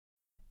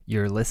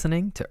You're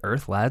listening to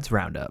Earth Lads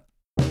Roundup.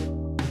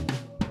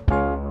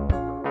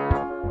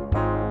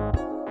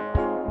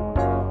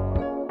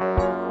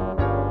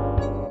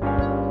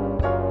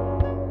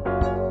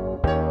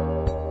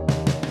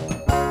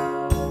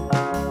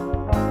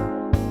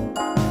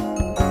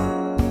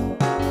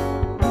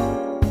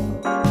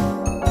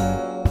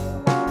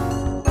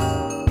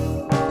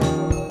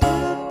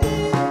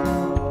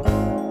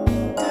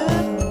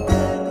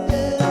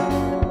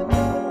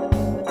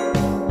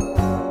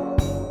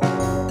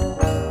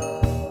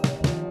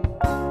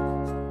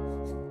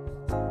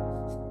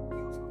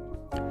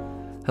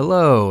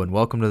 Hello and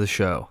welcome to the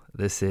show.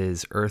 This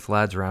is Earth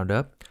Lads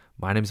Roundup.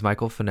 My name is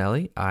Michael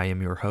Finelli. I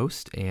am your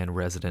host and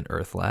resident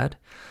Earth Lad.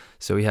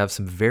 So we have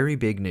some very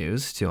big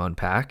news to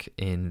unpack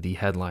in the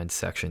headlines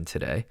section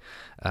today.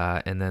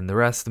 And then the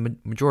rest, the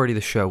majority of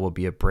the show will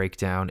be a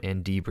breakdown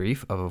and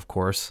debrief of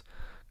course,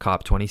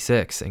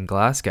 COP26 in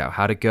Glasgow.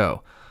 How'd it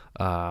go?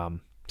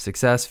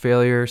 Success,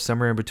 failure,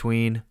 somewhere in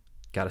between.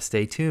 Got to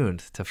stay tuned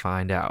to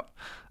find out.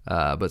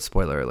 But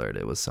spoiler alert,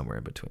 it was somewhere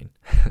in between.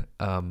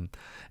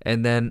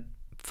 And then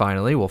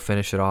finally, we'll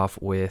finish it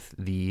off with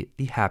the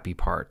happy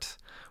part,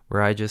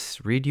 where I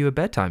just read you a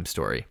bedtime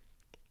story.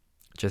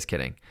 Just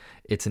kidding.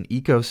 It's an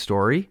eco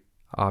story,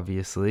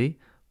 obviously,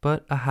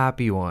 but a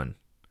happy one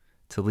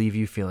to leave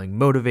you feeling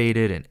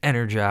motivated and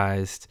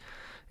energized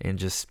and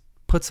just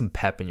put some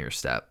pep in your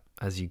step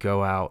as you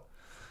go out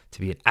to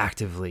be an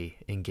actively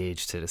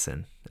engaged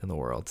citizen in the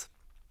world.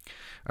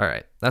 All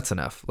right, that's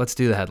enough. Let's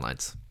do the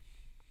headlines.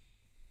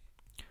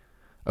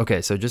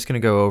 Okay, so just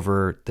going to go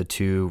over the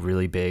two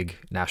really big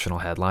national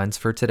headlines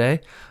for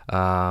today.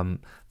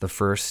 The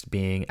first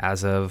being,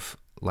 as of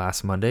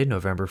last Monday,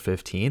 November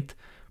 15th,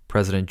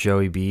 President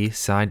Joey B.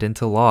 signed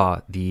into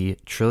law the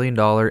 $1 trillion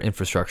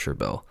infrastructure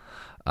bill.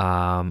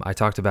 I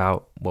talked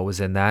about what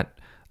was in that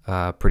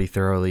pretty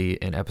thoroughly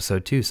in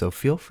episode 2, so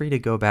feel free to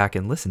go back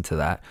and listen to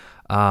that.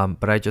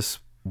 But I just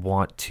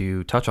want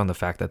to touch on the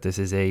fact that this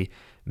is a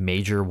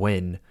major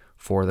win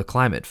for the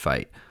climate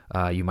fight.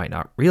 You might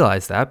not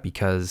realize that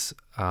because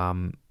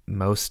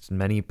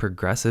many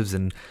progressives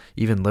and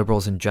even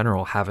liberals in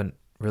general haven't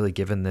really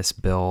given this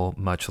bill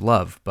much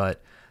love,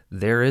 but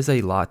there is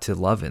a lot to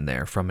love in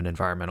there from an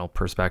environmental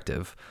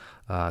perspective.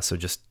 So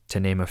just to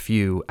name a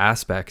few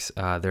aspects,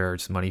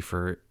 there's money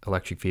for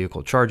electric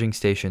vehicle charging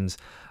stations,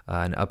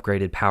 an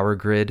upgraded power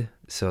grid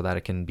so that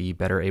it can be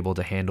better able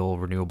to handle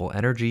renewable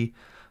energy,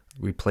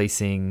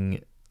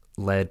 replacing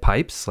lead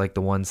pipes like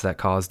the ones that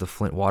caused the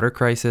Flint water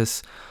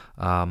crisis,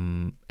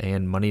 and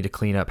money to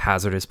clean up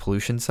hazardous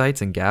pollution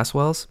sites and gas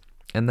wells.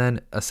 And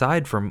then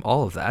aside from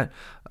all of that,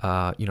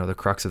 the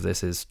crux of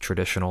this is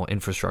traditional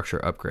infrastructure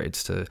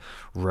upgrades to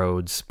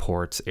roads,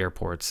 ports,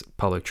 airports,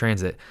 public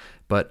transit.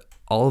 But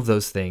all of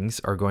those things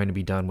are going to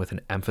be done with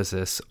an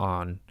emphasis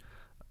on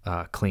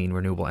clean,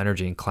 renewable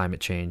energy and climate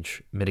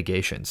change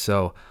mitigation.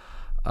 So,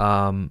 this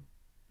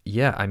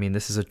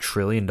is a $1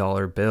 trillion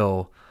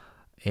bill,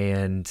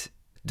 and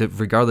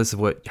regardless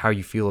of how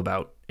you feel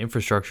about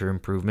infrastructure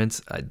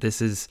improvements,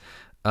 this is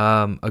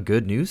a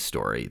good news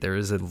story. There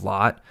is a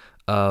lot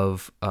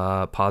of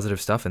positive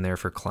stuff in there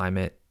for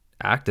climate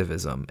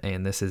activism,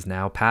 and this is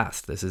now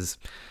passed. This is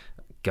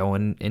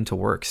going into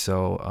work.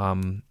 So,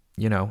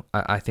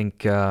 I think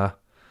climate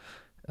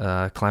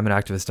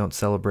activists don't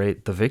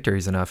celebrate the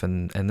victories enough,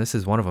 and this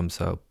is one of them.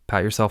 So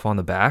pat yourself on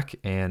the back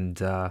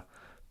and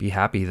be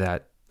happy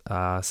that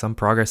some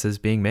progress is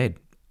being made.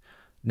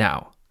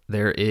 Now,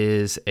 there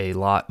is a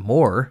lot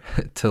more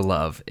to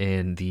love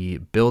in the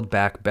Build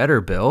Back Better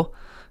bill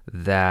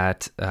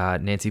that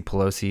Nancy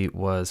Pelosi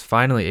was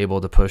finally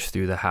able to push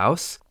through the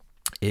House.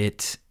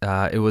 It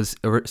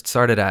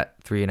started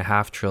at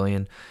 $3.5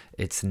 trillion.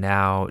 It's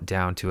now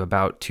down to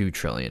about $2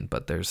 trillion,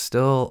 but there's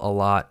still a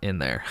lot in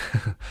there.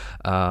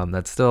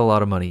 That's still a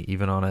lot of money,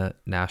 even on a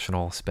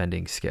national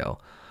spending scale.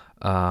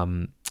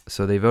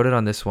 So they voted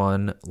on this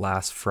one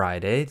last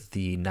Friday,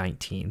 the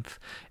 19th,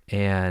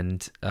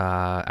 and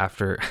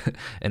after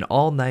an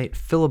all-night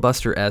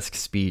filibuster-esque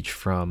speech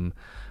from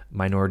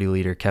Minority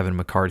Leader Kevin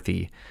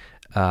McCarthy,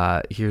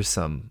 here's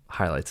some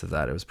highlights of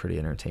that. It was pretty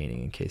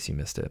entertaining in case you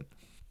missed it.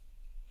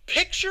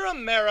 Picture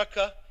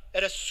America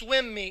at a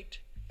swim meet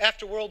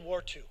after World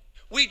War II.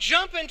 We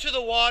jump into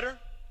the water.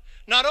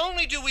 Not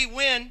only do we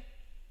win,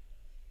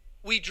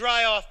 we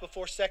dry off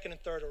before second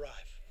and third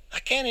arrive. I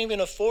can't even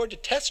afford to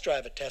test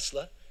drive a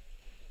Tesla,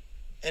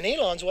 and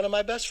Elon's one of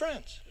my best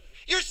friends.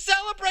 You're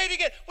celebrating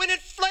it when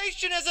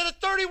inflation is at a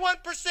 31%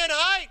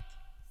 height.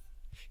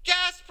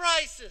 Gas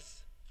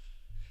prices,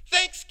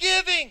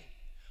 Thanksgiving,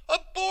 a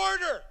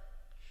border.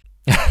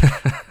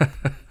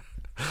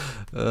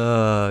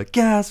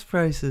 Gas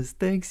prices,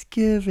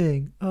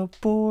 Thanksgiving, a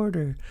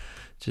border.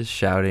 Just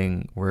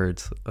shouting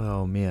words.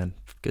 Oh man,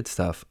 good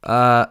stuff.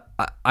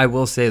 I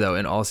will say though,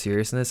 in all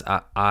seriousness,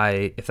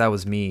 I if that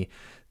was me,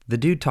 the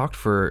dude talked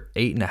for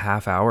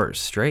 8.5 hours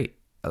straight.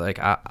 Like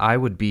I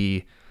would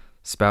be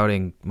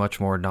spouting much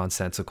more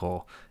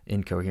nonsensical,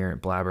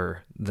 incoherent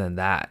blabber than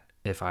that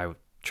if I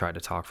tried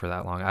to talk for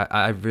that long.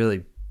 I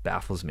really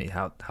baffles me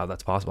how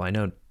that's possible. I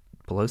know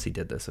Pelosi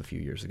did this a few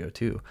years ago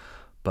too.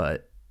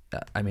 But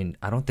I mean,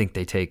 I don't think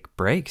they take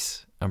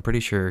breaks. I'm pretty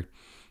sure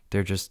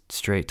they're just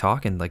straight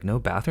talking, like no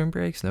bathroom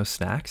breaks, no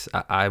snacks.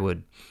 I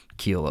would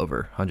keel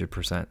over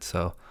 100%.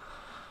 So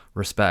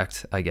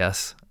respect, I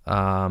guess.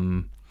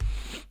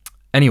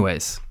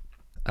 Anyways,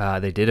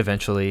 they did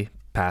eventually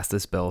pass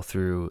this bill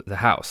through the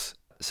House.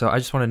 So I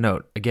just want to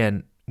note,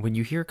 again, when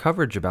you hear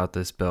coverage about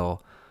this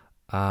bill,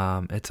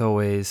 it's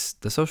always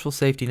the social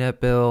safety net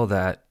bill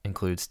that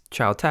includes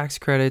child tax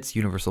credits,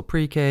 universal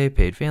pre-K,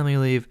 paid family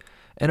leave,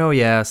 and oh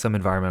yeah, some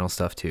environmental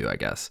stuff too, I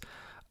guess.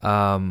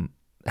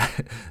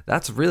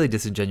 That's really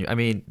disingenuous. I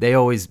mean, they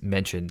always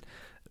mention,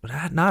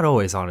 not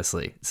always,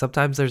 honestly.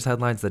 Sometimes there's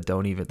headlines that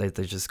don't even, they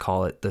just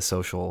call it the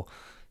social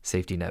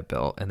safety net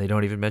bill, and they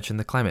don't even mention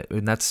the climate,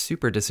 and that's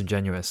super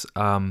disingenuous.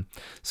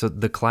 So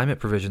the climate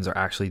provisions are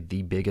actually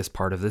the biggest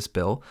part of this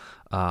bill,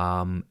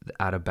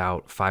 at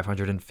about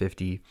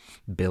 $550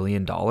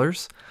 billion.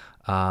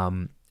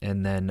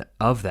 And then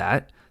of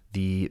that,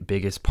 the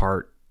biggest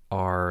part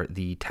are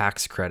the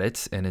tax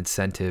credits and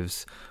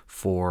incentives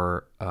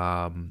for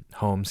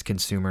homes,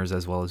 consumers,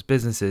 as well as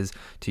businesses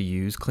to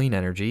use clean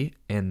energy,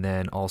 and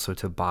then also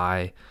to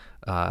buy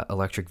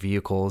electric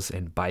vehicles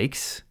and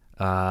bikes.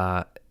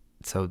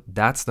 So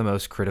that's the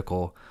most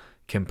critical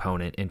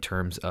component in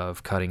terms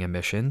of cutting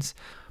emissions.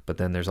 But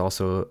then there's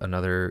also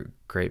another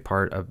great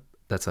part of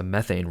that's a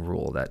methane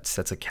rule that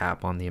sets a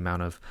cap on the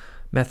amount of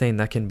methane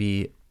that can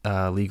be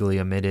legally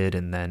emitted,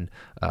 and then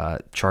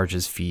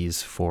charges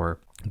fees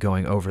for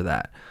going over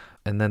that.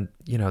 And then,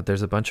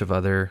 there's a bunch of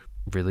other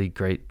really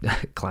great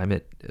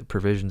climate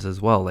provisions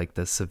as well, like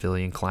the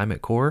Civilian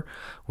Climate Corps,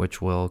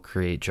 which will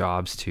create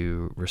jobs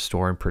to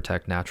restore and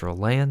protect natural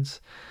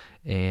lands.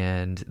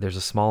 And there's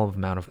a small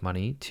amount of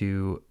money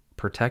to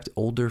protect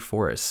older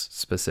forests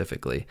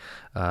specifically,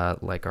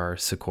 like our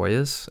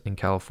sequoias in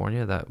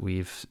California that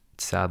we've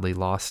sadly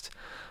lost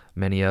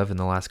many of in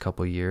the last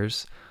couple of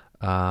years.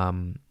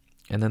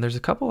 And then there's a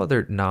couple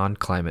other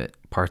non-climate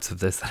parts of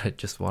this that I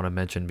just want to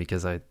mention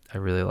because I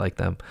really like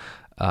them.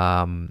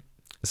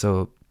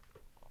 So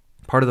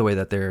part of the way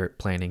that they're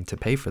planning to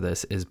pay for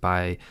this is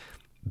by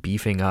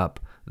beefing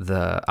up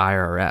the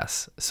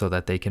IRS so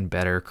that they can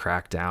better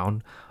crack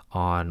down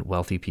on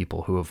wealthy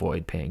people who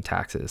avoid paying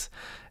taxes.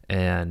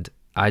 And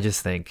I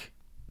just think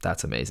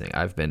that's amazing.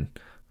 I've been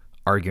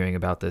arguing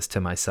about this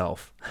to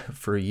myself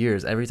for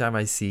years. Every time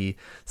I see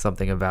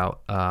something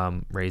about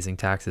raising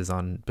taxes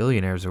on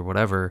billionaires or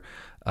whatever,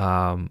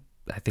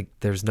 I think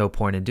there's no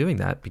point in doing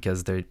that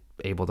because they're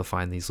able to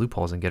find these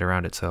loopholes and get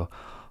around it. So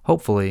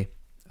hopefully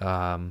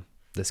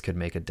this could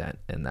make a dent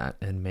in that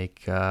and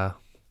make the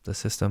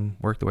system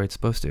work the way it's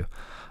supposed to.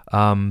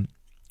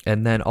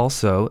 And then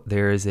also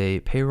there is a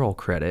payroll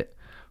credit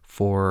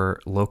for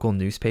local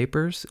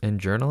newspapers and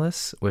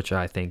journalists, which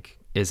I think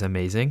is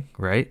amazing,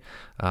 right?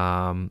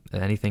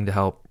 Anything to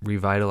help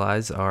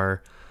revitalize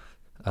our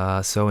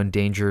so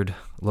endangered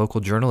local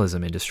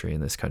journalism industry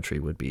in this country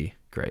would be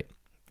great.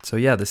 So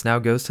yeah, this now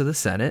goes to the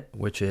Senate,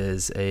 which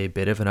is a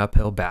bit of an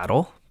uphill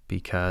battle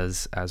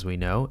because, as we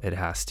know, it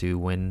has to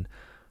win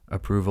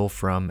approval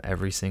from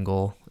every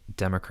single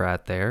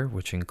Democrat there,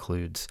 which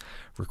includes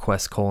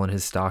Request Cole and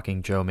his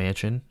stocking Joe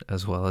Manchin,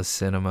 as well as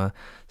Sinema.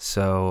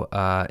 So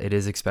it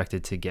is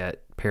expected to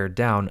get pared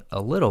down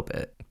a little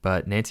bit.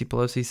 But Nancy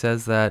Pelosi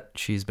says that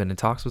she's been in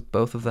talks with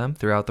both of them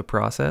throughout the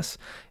process,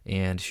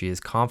 and she is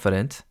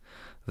confident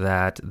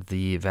that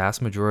the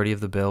vast majority of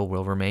the bill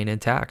will remain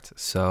intact.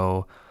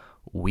 So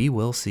we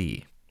will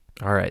see.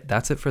 All right,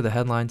 that's it for the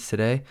headlines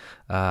today.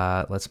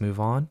 Let's move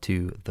on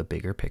to the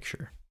bigger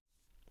picture.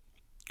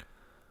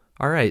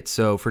 All right,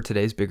 so for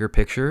today's bigger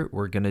picture,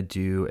 we're going to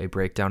do a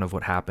breakdown of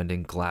what happened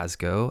in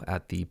Glasgow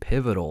at the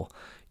pivotal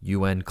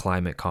UN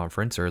climate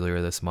conference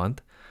earlier this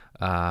month.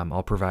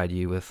 I'll provide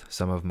you with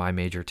some of my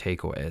major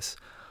takeaways.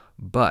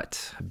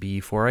 But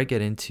before I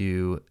get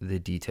into the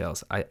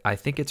details, I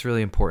think it's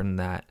really important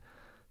that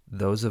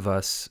those of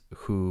us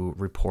who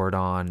report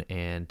on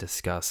and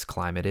discuss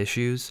climate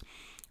issues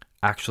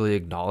actually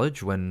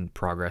acknowledge when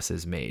progress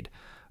is made.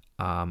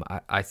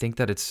 I think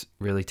that it's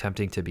really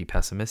tempting to be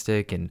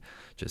pessimistic and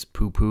just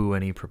poo-poo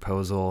any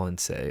proposal and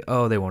say,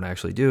 oh, they won't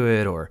actually do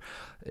it, or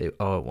it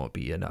won't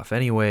be enough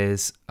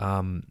anyways.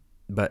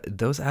 But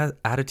those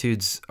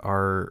attitudes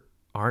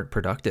aren't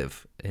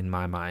productive in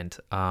my mind.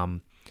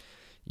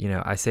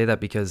 I say that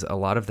because a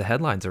lot of the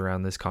headlines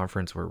around this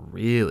conference were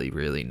really,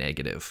 really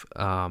negative.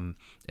 And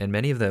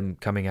many of them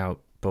coming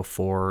out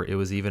before it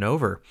was even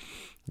over,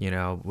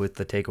 with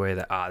the takeaway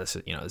that,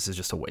 this is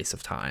just a waste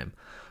of time.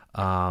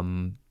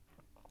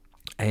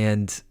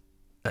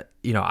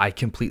 I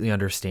completely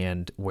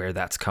understand where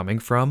that's coming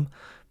from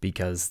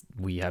because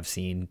we have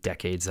seen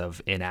decades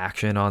of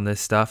inaction on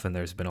this stuff, and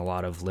there's been a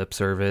lot of lip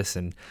service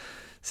and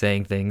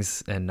saying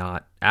things and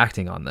not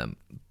acting on them.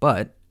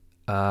 But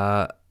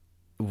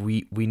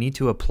we need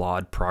to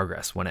applaud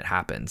progress when it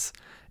happens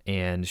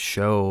and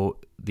show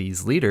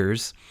these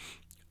leaders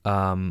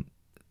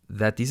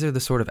that these are the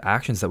sort of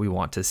actions that we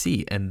want to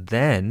see, and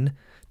then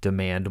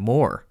demand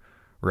more,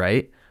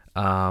 right?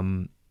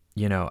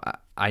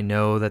 I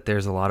know that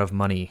there's a lot of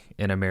money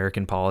in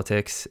American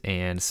politics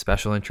and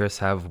special interests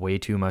have way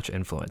too much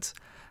influence.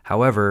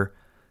 However,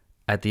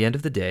 at the end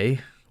of the day,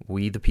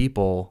 we, the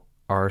people,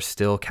 are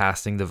still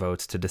casting the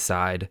votes to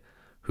decide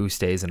who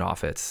stays in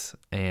office.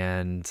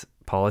 And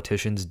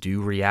politicians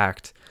do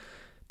react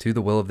to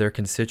the will of their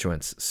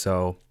constituents.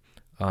 So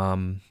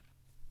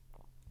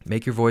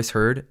make your voice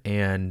heard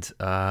and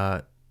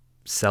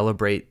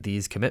celebrate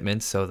these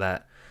commitments so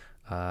that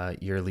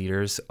your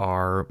leaders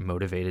are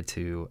motivated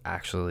to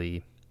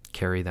actually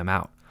carry them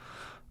out.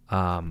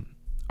 All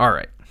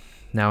right,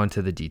 now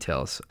into the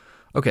details.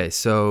 Okay,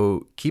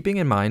 so keeping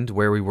in mind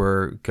where we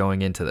were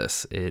going into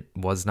this, it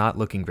was not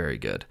looking very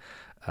good.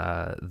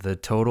 The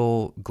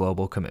total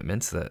global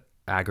commitments, the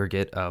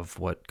aggregate of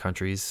what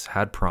countries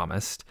had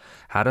promised,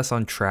 had us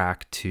on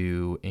track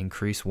to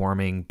increase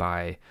warming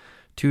by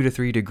 2 to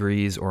 3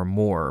 degrees or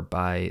more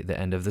by the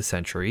end of the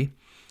century.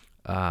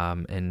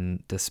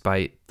 And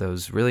despite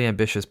those really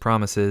ambitious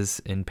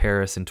promises in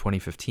Paris in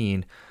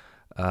 2015,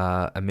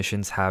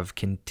 emissions have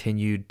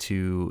continued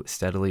to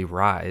steadily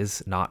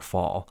rise, not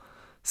fall,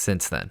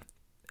 since then.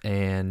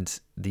 And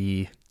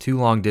the too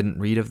long didn't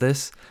read of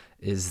this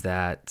is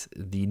that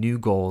the new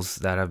goals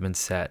that have been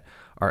set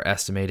are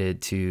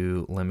estimated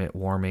to limit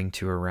warming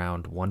to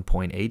around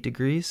 1.8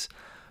 degrees.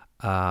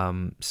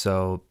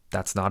 So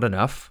that's not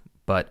enough,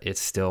 but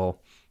it's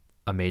still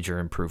a major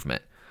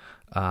improvement.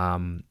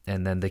 And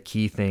then the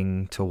key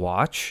thing to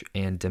watch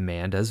and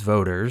demand as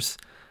voters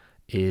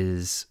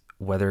is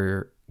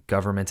whether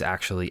governments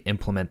actually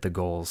implement the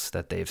goals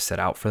that they've set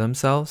out for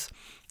themselves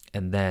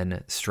and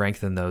then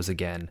strengthen those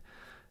again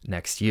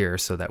next year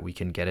so that we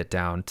can get it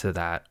down to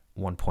that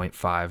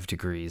 1.5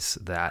 degrees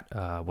that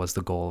was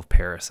the goal of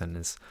Paris and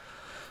is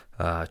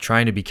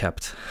trying to be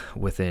kept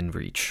within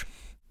reach.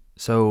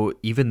 So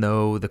even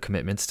though the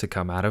commitments to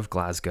come out of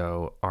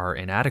Glasgow are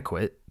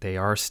inadequate, they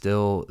are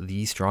still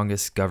the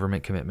strongest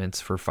government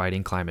commitments for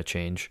fighting climate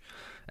change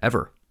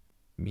ever.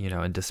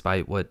 And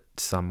despite what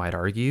some might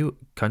argue,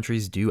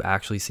 countries do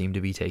actually seem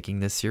to be taking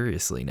this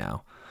seriously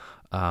now.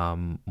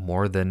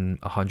 More than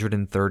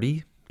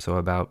 130, so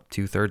about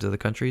 2/3 of the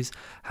countries,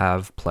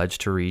 have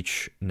pledged to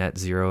reach net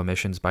zero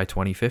emissions by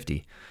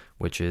 2050,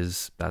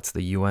 that's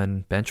the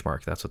UN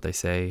benchmark. That's what they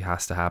say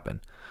has to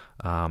happen.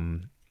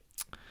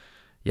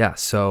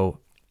 So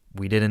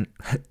we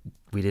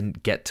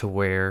didn't get to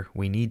where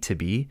we need to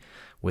be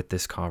with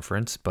this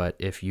conference, but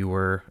if you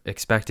were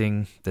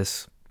expecting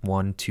this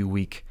 1-2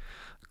 week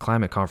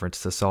climate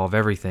conference to solve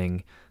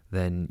everything,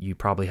 then you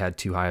probably had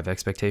too high of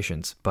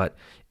expectations. But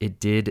it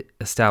did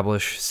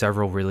establish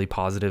several really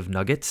positive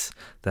nuggets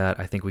that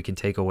I think we can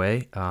take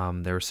away.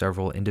 There were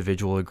several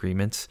individual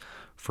agreements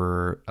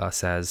for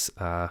us as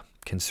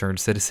concerned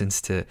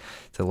citizens to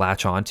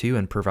latch onto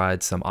and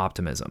provide some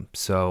optimism.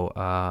 So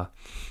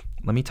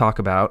let me talk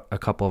about a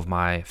couple of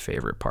my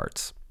favorite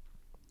parts.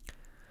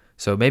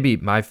 So maybe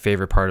my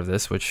favorite part of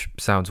this, which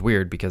sounds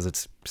weird because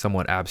it's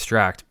somewhat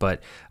abstract,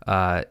 but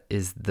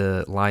is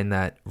the line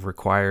that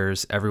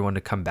requires everyone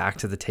to come back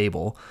to the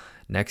table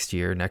next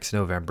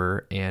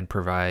November, and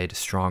provide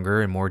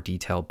stronger and more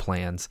detailed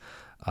plans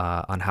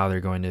on how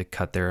they're going to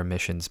cut their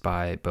emissions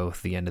by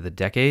both the end of the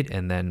decade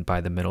and then by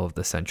the middle of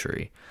the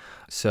century.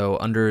 So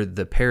under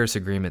the Paris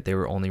Agreement, they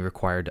were only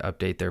required to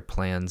update their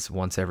plans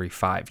once every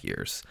 5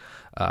 years.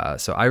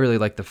 So I really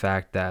like the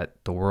fact that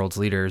the world's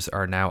leaders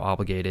are now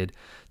obligated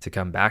to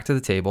come back to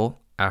the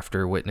table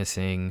after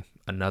witnessing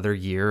another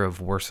year of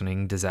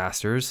worsening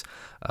disasters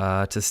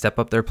to step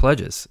up their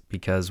pledges,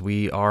 because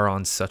we are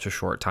on such a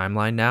short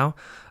timeline now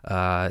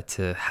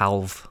to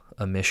halve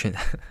emission.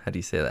 How do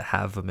you say that?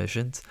 Halve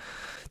emissions?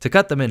 To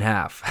cut them in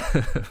half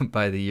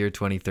by the year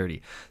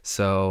 2030.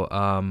 So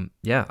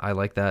I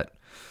like that.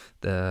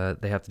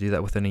 They have to do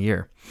that within a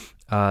year.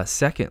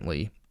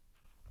 Secondly,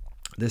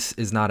 this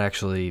is not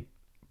actually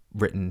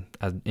written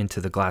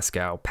into the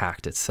Glasgow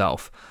Pact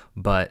itself,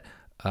 but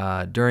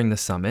during the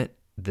summit,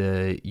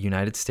 the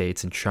United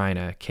States and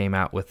China came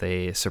out with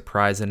a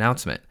surprise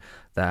announcement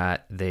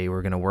that they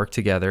were going to work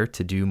together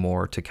to do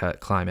more to cut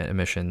climate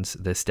emissions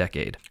this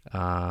decade.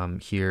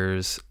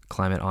 Here's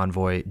climate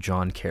envoy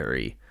John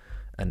Kerry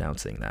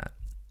announcing that.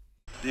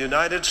 The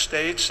United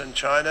States and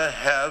China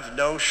have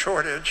no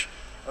shortage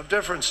of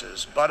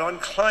differences, but on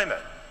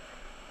climate,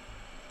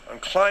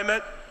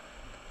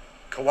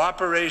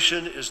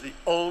 cooperation is the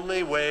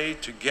only way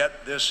to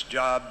get this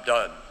job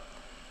done.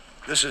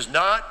 This is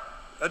not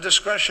a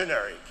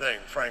discretionary thing,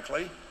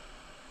 frankly.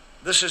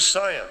 This is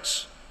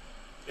science.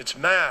 It's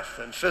math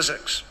and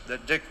physics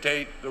that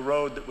dictate the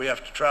road that we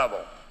have to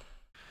travel.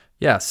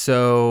 Yeah,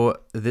 so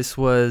this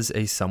was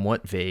a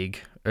somewhat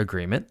vague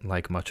agreement,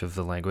 like much of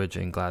the language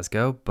in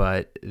Glasgow,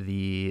 but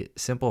the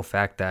simple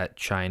fact that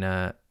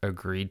China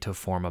agreed to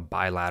form a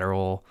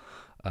bilateral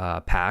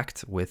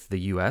pact with the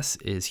U.S.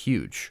 is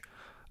huge.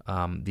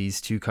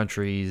 These two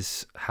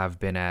countries have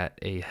been at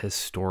a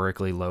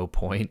historically low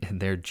point in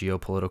their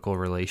geopolitical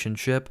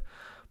relationship,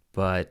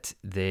 but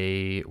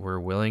they were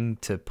willing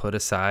to put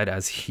aside,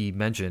 as he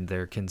mentioned,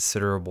 their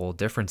considerable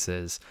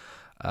differences,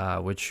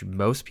 which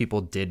most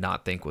people did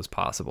not think was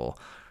possible.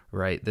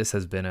 right? This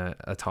has been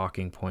a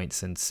talking point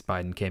since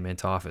Biden came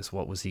into office.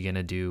 What was he going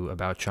to do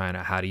about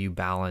China? How do you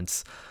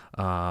balance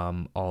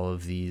all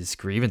of these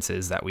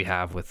grievances that we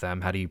have with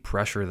them? How do you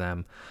pressure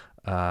them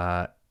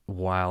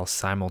while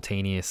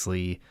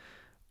simultaneously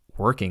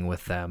working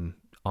with them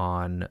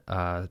on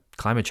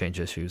climate change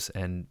issues?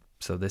 And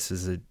so this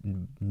is a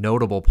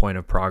notable point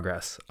of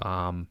progress.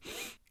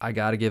 I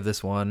got to give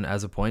this one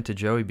as a point to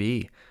Joey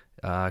B.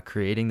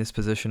 Creating this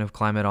position of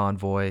climate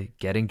envoy,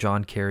 getting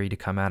John Kerry to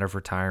come out of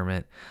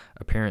retirement.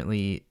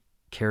 Apparently,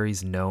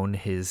 Kerry's known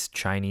his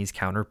Chinese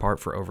counterpart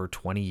for over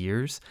 20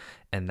 years,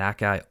 and that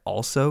guy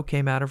also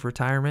came out of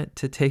retirement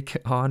to take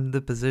on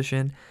the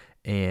position,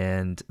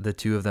 and the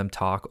two of them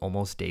talk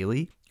almost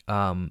daily.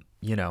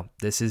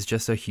 This is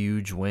just a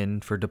huge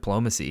win for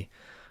diplomacy.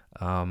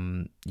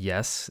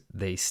 Yes,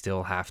 they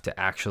still have to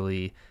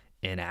actually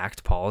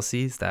enact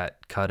policies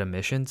that cut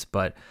emissions,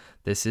 but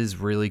this is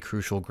really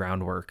crucial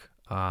groundwork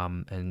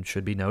and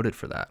should be noted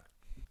for that.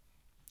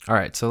 All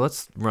right, so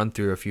let's run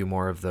through a few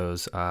more of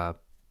those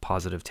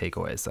positive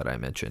takeaways that I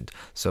mentioned.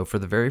 So for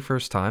the very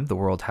first time, the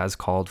world has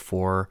called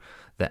for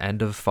the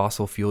end of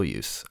fossil fuel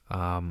use.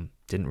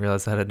 Didn't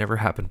realize that had never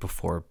happened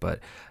before, but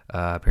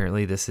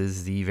apparently this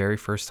is the very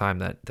first time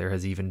that there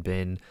has even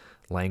been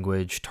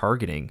language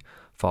targeting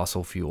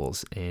fossil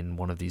fuels in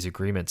one of these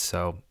agreements.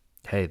 So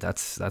hey,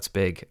 that's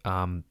big.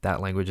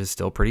 That language is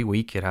still pretty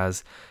weak. It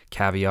has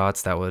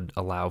caveats that would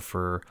allow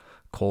for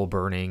coal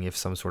burning if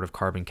some sort of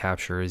carbon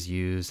capture is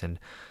used, and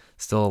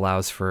still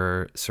allows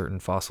for certain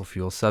fossil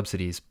fuel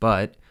subsidies.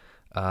 But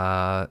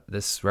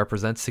this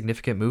represents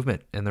significant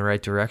movement in the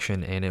right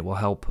direction, and it will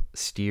help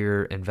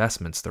steer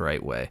investments the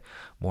right way,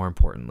 more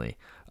importantly.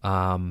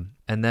 And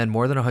then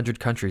more than 100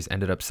 countries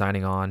ended up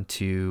signing on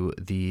to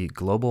the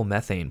Global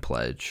Methane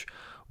Pledge,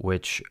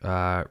 which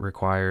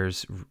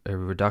requires a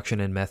reduction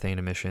in methane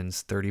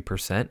emissions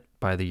 30%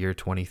 by the year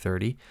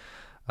 2030.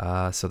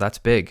 So that's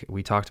big.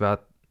 We talked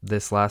about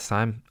this last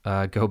time.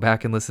 Go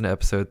back and listen to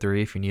episode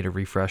 3 if you need a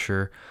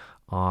refresher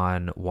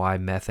on why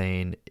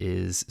methane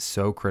is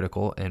so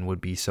critical and would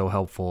be so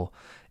helpful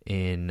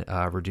in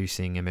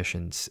reducing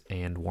emissions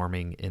and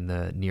warming in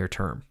the near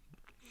term.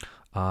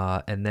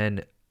 And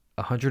then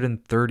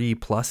 130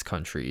 plus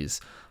countries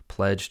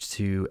pledged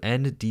to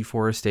end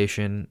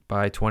deforestation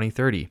by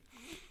 2030.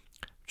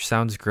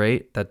 Sounds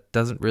great. That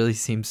doesn't really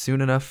seem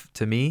soon enough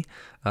to me.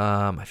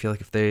 I feel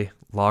like if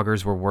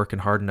loggers were working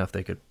hard enough,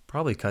 they could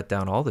probably cut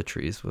down all the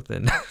trees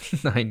within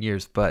 9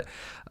 years. But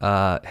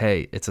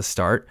hey, it's a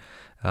start.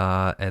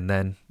 And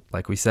then,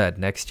 like we said,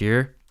 next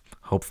year,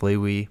 hopefully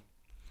we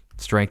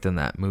strengthen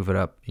that, move it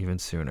up even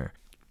sooner.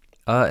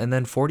 And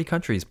then 40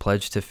 countries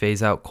pledged to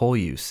phase out coal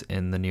use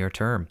in the near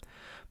term.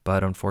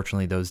 But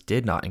unfortunately, those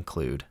did not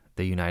include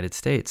the United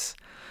States.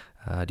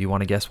 Do you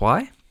want to guess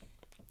why?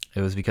 It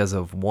was because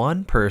of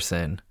one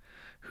person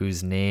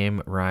whose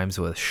name rhymes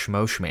with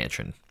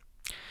Schmoeshmansion.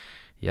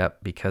 Yep,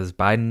 because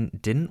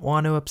Biden didn't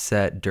want to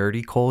upset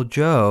Dirty Coal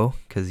Joe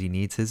because he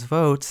needs his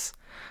votes.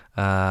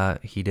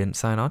 He didn't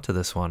sign on to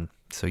this one.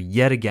 So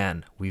yet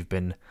again, we've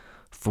been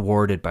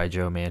thwarted by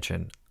Joe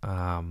Manchin.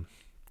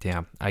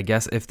 Damn, I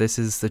guess if this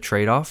is the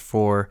trade-off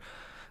for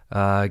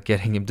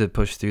getting him to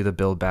push through the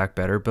Build Back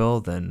Better bill,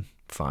 then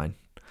fine.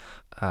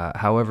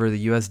 However, the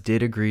U.S.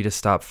 did agree to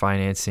stop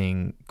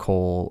financing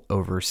coal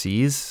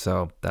overseas,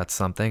 so that's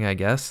something, I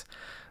guess.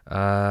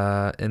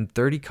 In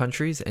 30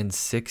 countries and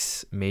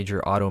 6 major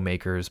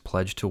automakers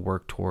pledged to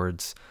work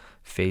towards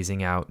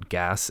phasing out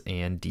gas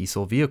and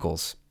diesel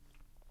vehicles.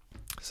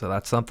 So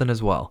that's something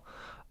as well.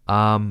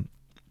 And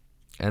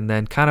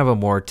then kind of a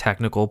more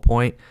technical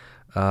point,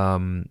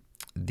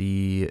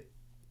 the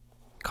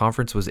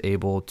conference was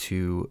able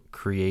to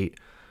create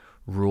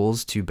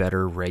rules to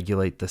better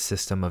regulate the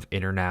system of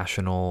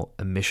international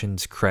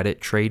emissions credit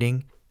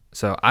trading.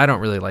 So I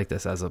don't really like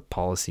this as a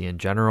policy in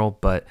general,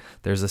 but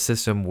there's a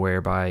system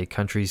whereby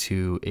countries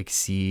who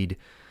exceed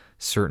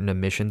certain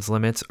emissions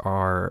limits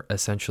are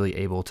essentially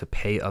able to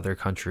pay other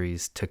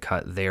countries to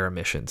cut their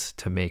emissions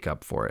to make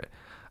up for it.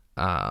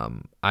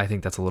 I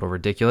think that's a little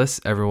ridiculous.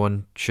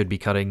 Everyone should be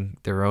cutting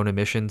their own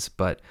emissions,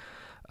 but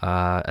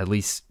at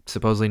least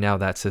supposedly now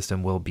that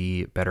system will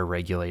be better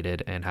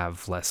regulated and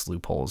have less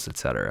loopholes,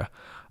 etc.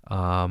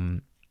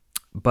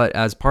 But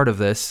as part of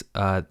this,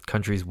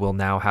 countries will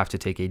now have to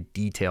take a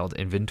detailed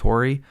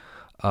inventory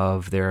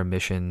of their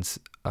emissions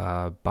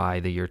by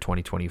the year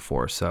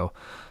 2024. So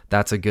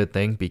that's a good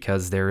thing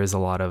because there is a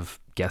lot of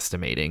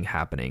guesstimating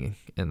happening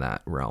in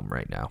that realm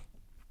right now.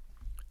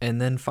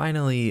 And then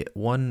finally,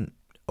 one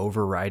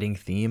overriding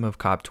theme of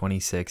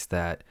COP26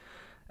 that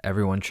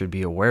everyone should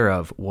be aware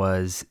of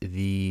was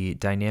the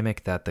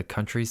dynamic that the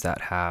countries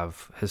that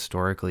have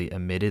historically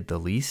emitted the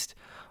least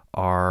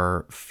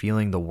are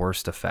feeling the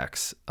worst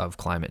effects of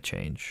climate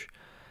change.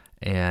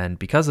 And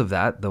because of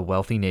that, the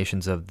wealthy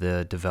nations of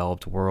the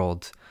developed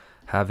world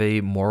have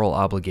a moral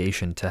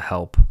obligation to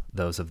help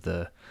those of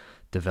the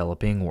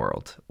developing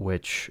world,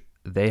 which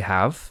they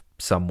have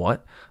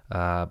somewhat,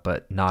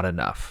 but not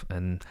enough.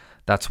 And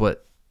that's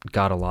what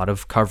got a lot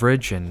of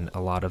coverage, and a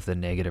lot of the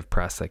negative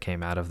press that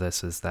came out of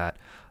this is that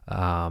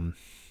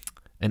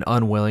an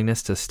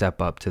unwillingness to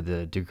step up to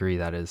the degree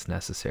that is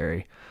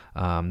necessary.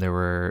 There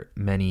were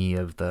many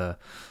of the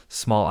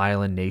small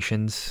island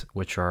nations,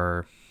 which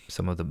are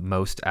some of the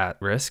most at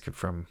risk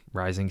from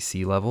rising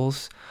sea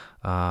levels.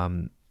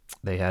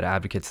 They had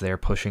advocates there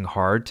pushing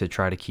hard to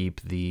try to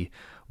keep the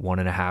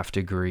 1.5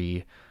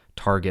 degree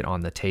target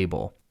on the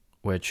table,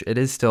 which it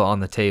is still on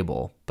the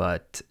table,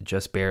 but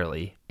just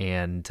barely.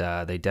 And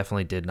they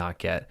definitely did not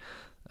get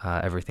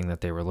everything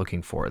that they were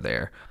looking for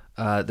there.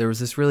 There was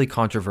this really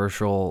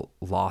controversial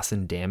loss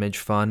and damage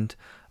fund,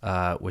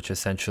 which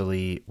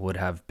essentially would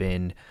have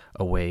been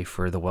a way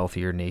for the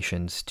wealthier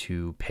nations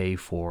to pay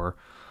for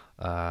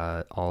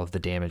all of the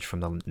damage from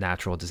the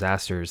natural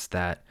disasters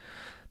that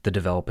the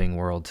developing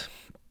world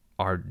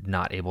are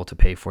not able to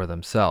pay for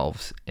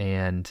themselves.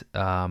 And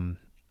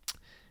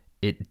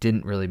it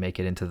didn't really make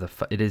it into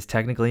it is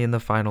technically in the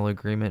final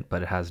agreement,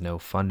 but it has no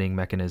funding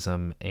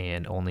mechanism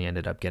and only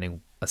ended up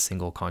getting a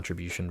single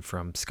contribution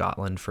from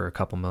Scotland for a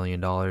couple $1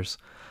 million.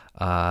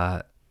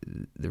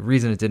 The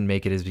reason it didn't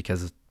make it is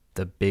because of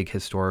the big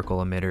historical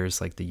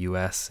emitters like the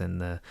US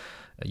and the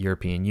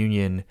European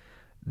Union.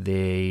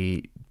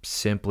 They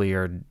simply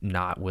are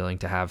not willing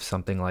to have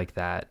something like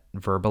that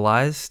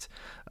verbalized,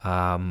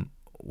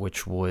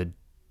 which would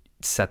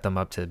set them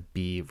up to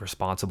be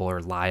responsible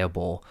or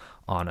liable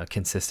on a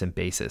consistent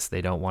basis.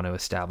 They don't want to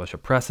establish a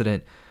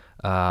precedent,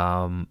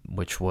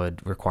 which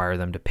would require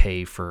them to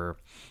pay for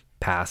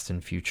past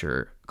and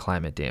future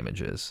climate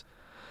damages.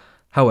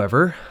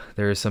 However,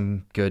 there is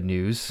some good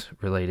news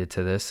related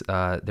to this.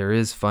 There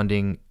is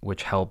funding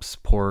which helps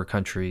poorer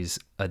countries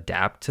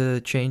adapt to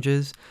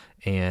changes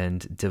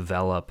and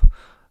develop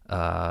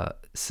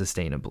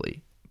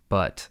sustainably.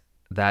 But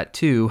that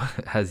too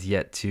has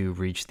yet to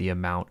reach the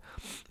amount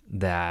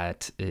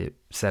that it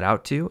set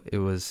out to. It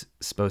was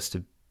supposed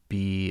to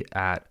be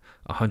at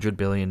 $100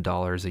 billion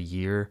a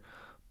year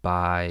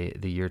by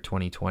the year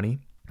 2020.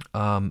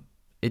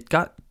 It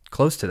got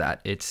close to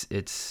that.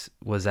 It's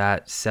was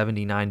at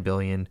 79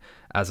 billion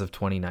as of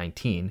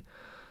 2019.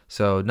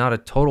 So not a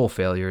total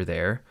failure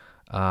there.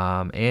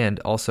 And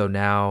also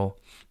now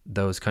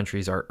those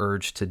countries are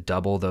urged to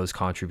double those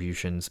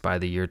contributions by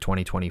the year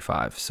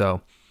 2025.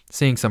 So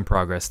seeing some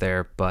progress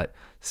there, but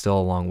still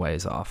a long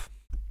ways off.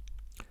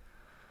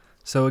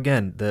 So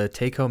again, the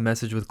take-home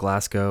message with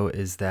Glasgow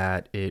is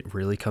that it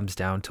really comes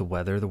down to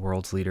whether the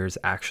world's leaders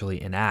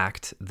actually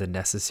enact the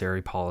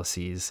necessary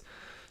policies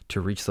to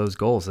reach those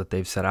goals that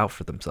they've set out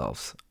for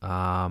themselves.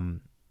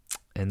 And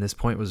this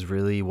point was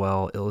really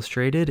well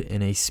illustrated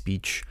in a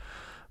speech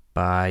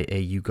by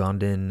a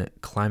Ugandan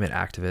climate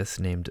activist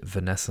named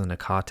Vanessa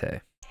Nakate.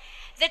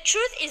 The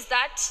truth is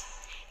that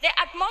the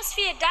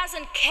atmosphere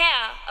doesn't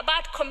care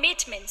about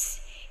commitments.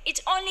 It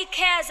only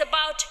cares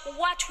about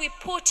what we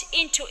put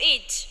into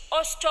it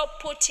or stop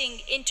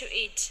putting into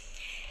it.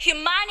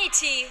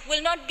 Humanity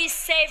will not be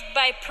saved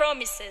by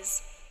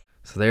promises.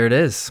 So there it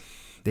is.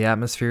 The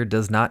atmosphere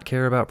does not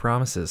care about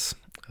promises.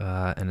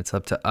 And it's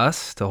up to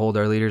us to hold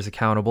our leaders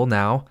accountable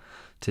now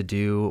to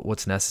do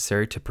what's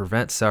necessary to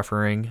prevent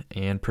suffering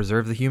and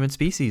preserve the human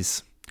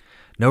species.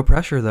 No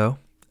pressure, though.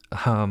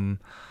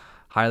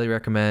 Highly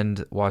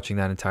recommend watching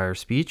that entire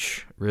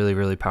speech. Really,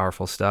 really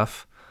powerful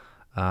stuff.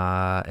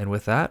 And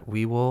with that,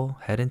 we will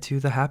head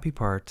into the happy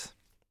part.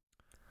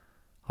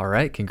 All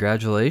right,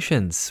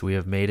 congratulations. We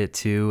have made it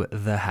to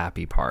the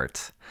happy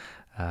part.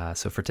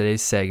 So for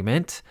today's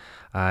segment,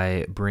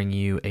 I bring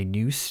you a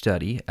new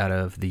study out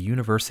of the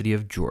University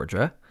of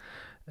Georgia,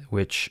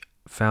 which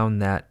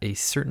found that a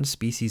certain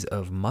species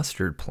of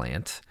mustard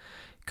plant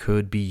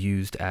could be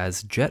used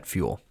as jet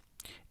fuel,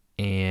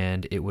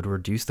 and it would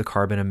reduce the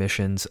carbon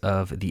emissions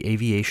of the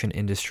aviation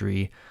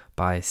industry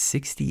by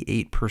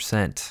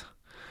 68%.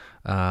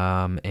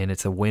 And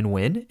it's a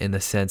win-win in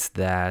the sense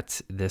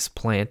that this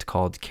plant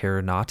called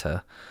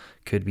Carinata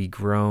could be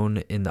grown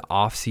in the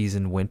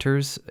off-season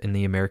winters in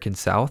the American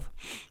South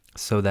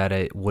so that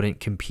it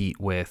wouldn't compete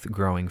with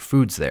growing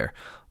foods there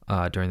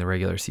during the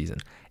regular season.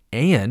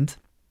 And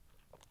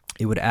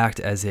it would act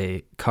as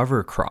a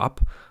cover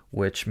crop,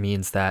 which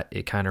means that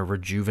it kind of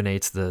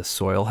rejuvenates the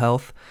soil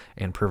health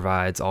and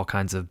provides all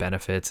kinds of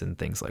benefits in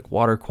things like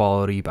water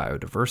quality,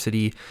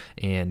 biodiversity,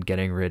 and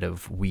getting rid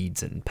of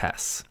weeds and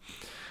pests.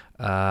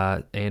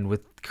 And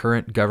with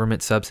current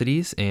government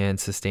subsidies and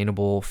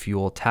sustainable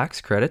fuel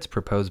tax credits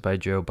proposed by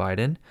Joe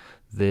Biden,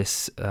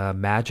 this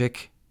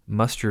magic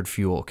mustard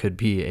fuel could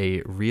be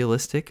a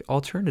realistic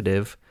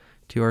alternative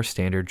to our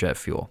standard jet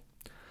fuel.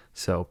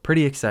 So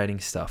pretty exciting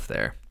stuff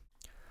there.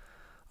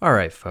 All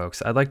right,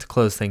 folks, I'd like to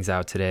close things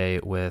out today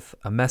with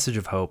a message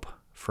of hope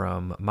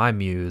from my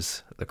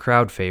muse, the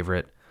crowd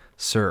favorite,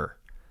 Sir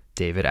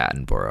David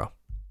Attenborough.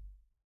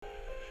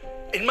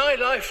 In my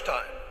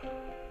lifetime,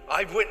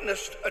 I've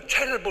witnessed a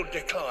terrible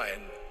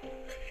decline.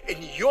 In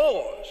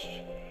yours,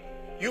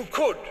 you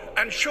could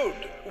and should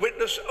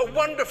witness a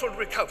wonderful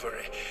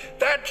recovery.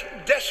 That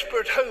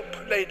desperate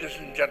hope, ladies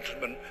and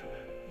gentlemen,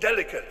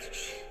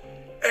 delegates,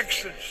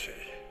 excellency,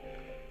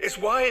 is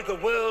why the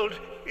world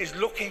is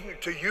looking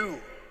to you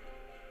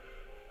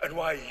and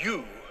why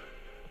you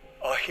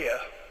are here.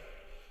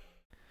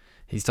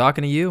 He's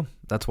talking to you.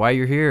 That's why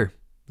you're here.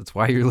 That's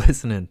why you're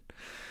listening.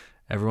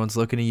 Everyone's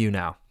looking to you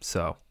now.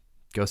 So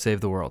go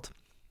save the world.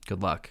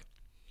 Good luck.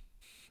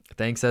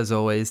 Thanks as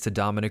always to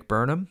Dominic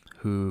Burnham,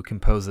 who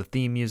composed the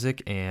theme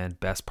music and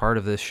best part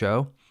of this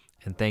show.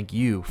 And thank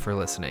you for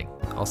listening.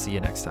 I'll see you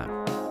next time.